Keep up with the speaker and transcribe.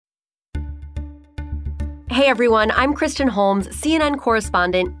Hey everyone, I'm Kristen Holmes, CNN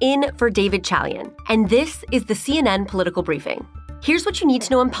correspondent in for David Chalian, and this is the CNN Political Briefing. Here's what you need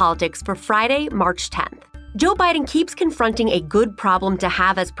to know in politics for Friday, March 10th. Joe Biden keeps confronting a good problem to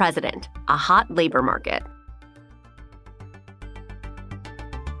have as president, a hot labor market.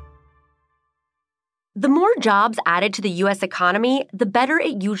 The more jobs added to the U.S. economy, the better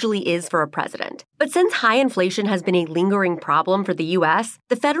it usually is for a president. But since high inflation has been a lingering problem for the U.S.,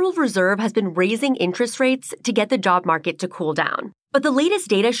 the Federal Reserve has been raising interest rates to get the job market to cool down. But the latest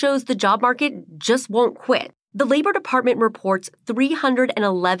data shows the job market just won't quit. The Labor Department reports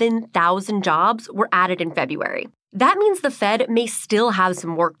 311,000 jobs were added in February. That means the Fed may still have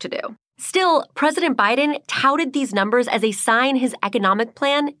some work to do. Still, President Biden touted these numbers as a sign his economic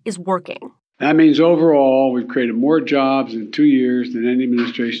plan is working. That means overall, we've created more jobs in 2 years than any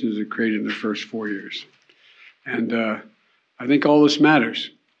administration has created in their first 4 years. And I think all this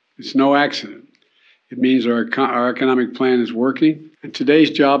matters. It's no accident. It means our economic plan is working. And today's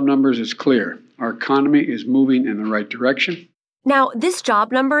job numbers is clear. Our economy is moving in the right direction. Now, this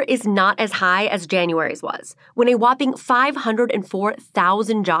job number is not as high as January's was, when a whopping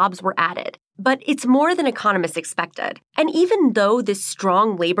 504,000 jobs were added. But it's more than economists expected. And even though this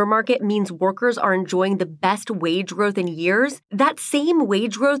strong labor market means workers are enjoying the best wage growth in years, that same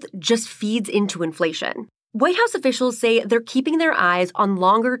wage growth just feeds into inflation. White House officials say they're keeping their eyes on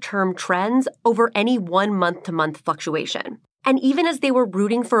longer-term trends over any one month-to-month fluctuation. And even as they were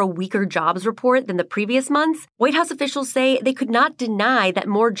rooting for a weaker jobs report than the previous months, White House officials say they could not deny that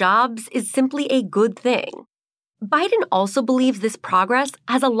more jobs is simply a good thing. Biden also believes this progress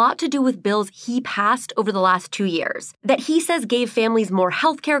has a lot to do with bills he passed over the last 2 years that he says gave families more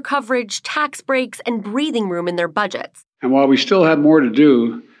health care coverage, tax breaks, and breathing room in their budgets. And while we still have more to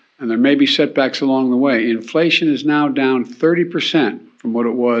do, and there may be setbacks along the way, inflation is now down 30% from what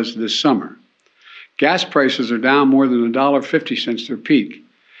it was this summer. Gas prices are down more than $1.50 since their peak.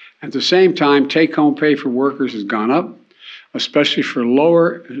 At the same time, take-home pay for workers has gone up, especially for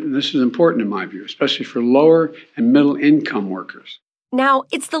lower, and this is important in my view, especially for lower and middle income workers. Now,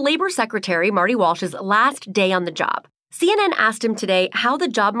 it's the Labor Secretary, Marty Walsh's last day on the job. CNN asked him today how the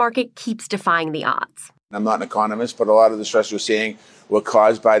job market keeps defying the odds. I'm not an economist, but a lot of the stress we're seeing were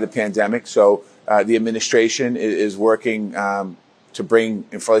caused by the pandemic. So the administration is working to bring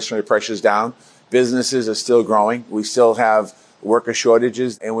inflationary pressures down. Businesses are still growing. We still have worker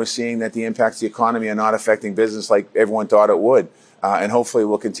shortages, and we're seeing that the impacts of the economy are not affecting business like everyone thought it would. And hopefully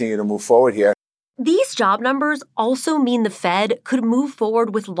we'll continue to move forward here. These job numbers also mean the Fed could move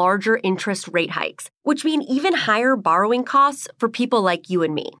forward with larger interest rate hikes, which mean even higher borrowing costs for people like you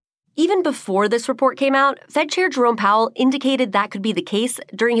and me. Even before this report came out, Fed Chair Jerome Powell indicated that could be the case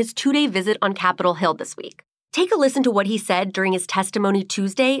during his 2-day visit on Capitol Hill this week. Take a listen to what he said during his testimony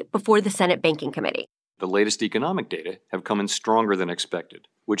Tuesday before the Senate Banking Committee. The latest economic data have come in stronger than expected,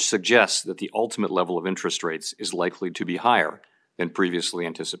 which suggests that the ultimate level of interest rates is likely to be higher than previously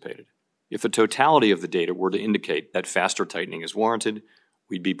anticipated. If the totality of the data were to indicate that faster tightening is warranted,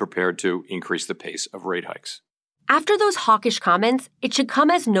 we'd be prepared to increase the pace of rate hikes. After those hawkish comments, it should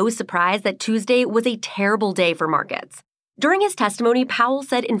come as no surprise that Tuesday was a terrible day for markets. During his testimony, Powell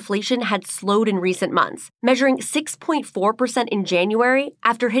said inflation had slowed in recent months, measuring 6.4% in January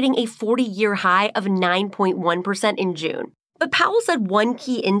after hitting a 40-year high of 9.1% in June. But Powell said one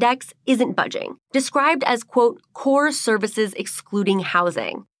key index isn't budging, described as, quote, core services excluding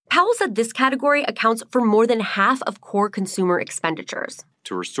housing. Powell said this category accounts for more than half of core consumer expenditures.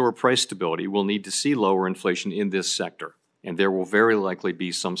 To restore price stability, we'll need to see lower inflation in this sector, and there will very likely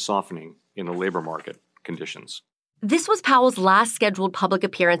be some softening in the labor market conditions. This was Powell's last scheduled public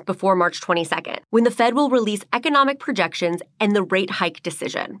appearance before March 22nd, when the Fed will release economic projections and the rate hike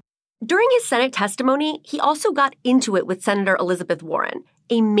decision. During his Senate testimony, he also got into it with Senator Elizabeth Warren,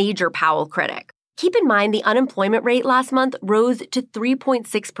 a major Powell critic. Keep in mind the unemployment rate last month rose to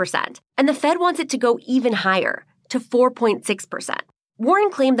 3.6%, and the Fed wants it to go even higher, to 4.6%.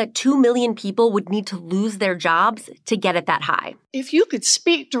 Warren claimed that 2 million people would need to lose their jobs to get it that high. If you could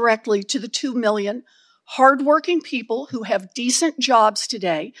speak directly to the 2 million hardworking people who have decent jobs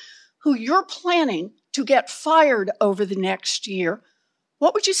today, who you're planning to get fired over the next year,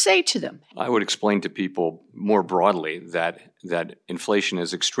 what would you say to them? I would explain to people more broadly that inflation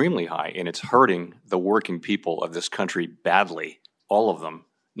is extremely high and it's hurting the working people of this country badly. All of them,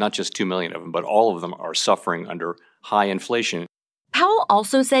 not just 2 million of them, but all of them are suffering under high inflation. Powell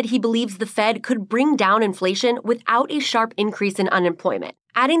also said he believes the Fed could bring down inflation without a sharp increase in unemployment,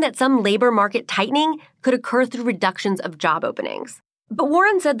 adding that some labor market tightening could occur through reductions of job openings. But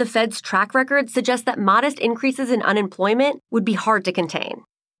Warren said the Fed's track record suggests that modest increases in unemployment would be hard to contain.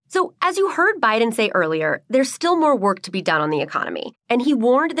 So, as you heard Biden say earlier, there's still more work to be done on the economy, and he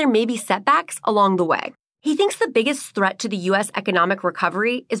warned there may be setbacks along the way. He thinks the biggest threat to the U.S. economic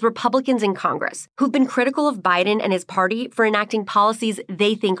recovery is Republicans in Congress, who've been critical of Biden and his party for enacting policies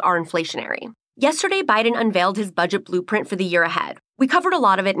they think are inflationary. Yesterday, Biden unveiled his budget blueprint for the year ahead. We covered a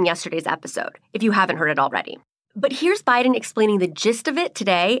lot of it in yesterday's episode, if you haven't heard it already. But here's Biden explaining the gist of it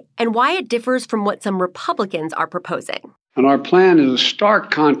today and why it differs from what some Republicans are proposing. And our plan is a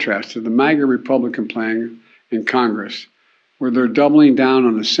stark contrast to the MAGA Republican plan in Congress, where they're doubling down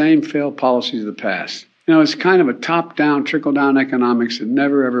on the same failed policies of the past. It's kind of a top-down, trickle-down economics that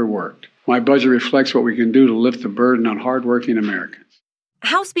never, ever worked. My budget reflects what we can do to lift the burden on hardworking Americans.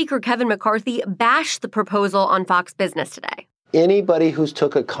 House Speaker Kevin McCarthy bashed the proposal on Fox Business today. Anybody who's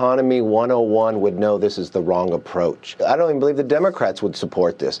took Economy 101 would know this is the wrong approach. I don't even believe the Democrats would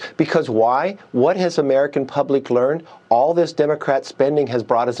support this. Because why? What has American public learned? All this Democrat spending has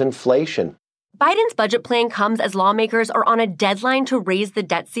brought us inflation. Biden's budget plan comes as lawmakers are on a deadline to raise the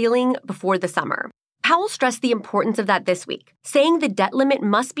debt ceiling before the summer. Powell stressed the importance of that this week, saying the debt limit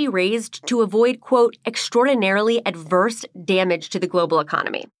must be raised to avoid, quote, extraordinarily adverse damage to the global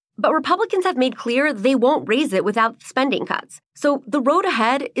economy. But Republicans have made clear they won't raise it without spending cuts. So the road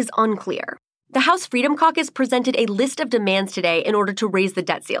ahead is unclear. The House Freedom Caucus presented a list of demands today in order to raise the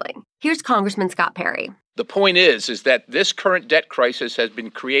debt ceiling. Here's Congressman Scott Perry. The point is that this current debt crisis has been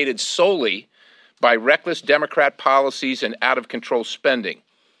created solely by reckless Democrat policies and out-of-control spending.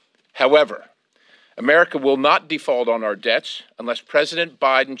 However, America will not default on our debts unless President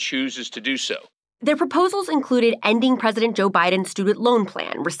Biden chooses to do so. Their proposals included ending President Joe Biden's student loan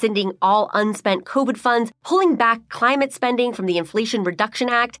plan, rescinding all unspent COVID funds, pulling back climate spending from the Inflation Reduction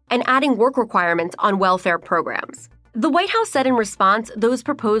Act, and adding work requirements on welfare programs. The White House said in response, those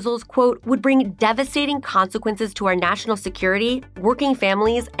proposals, quote, would bring devastating consequences to our national security, working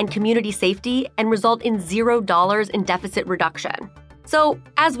families, and community safety, and result in $0 in deficit reduction. So,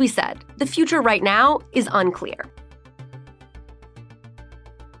 as we said, the future right now is unclear.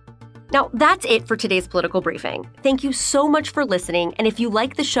 Now, that's it for today's political briefing. Thank you so much for listening, and if you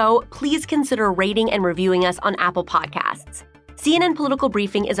like the show, please consider rating and reviewing us on Apple Podcasts. CNN Political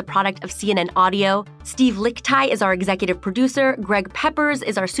Briefing is a product of CNN Audio. Steve Lickteig is our executive producer. Greg Peppers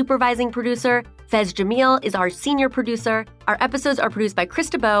is our supervising producer. Fez Jamil is our senior producer. Our episodes are produced by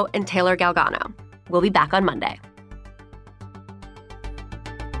Krista Bowe and Taylor Galgano. We'll be back on Monday.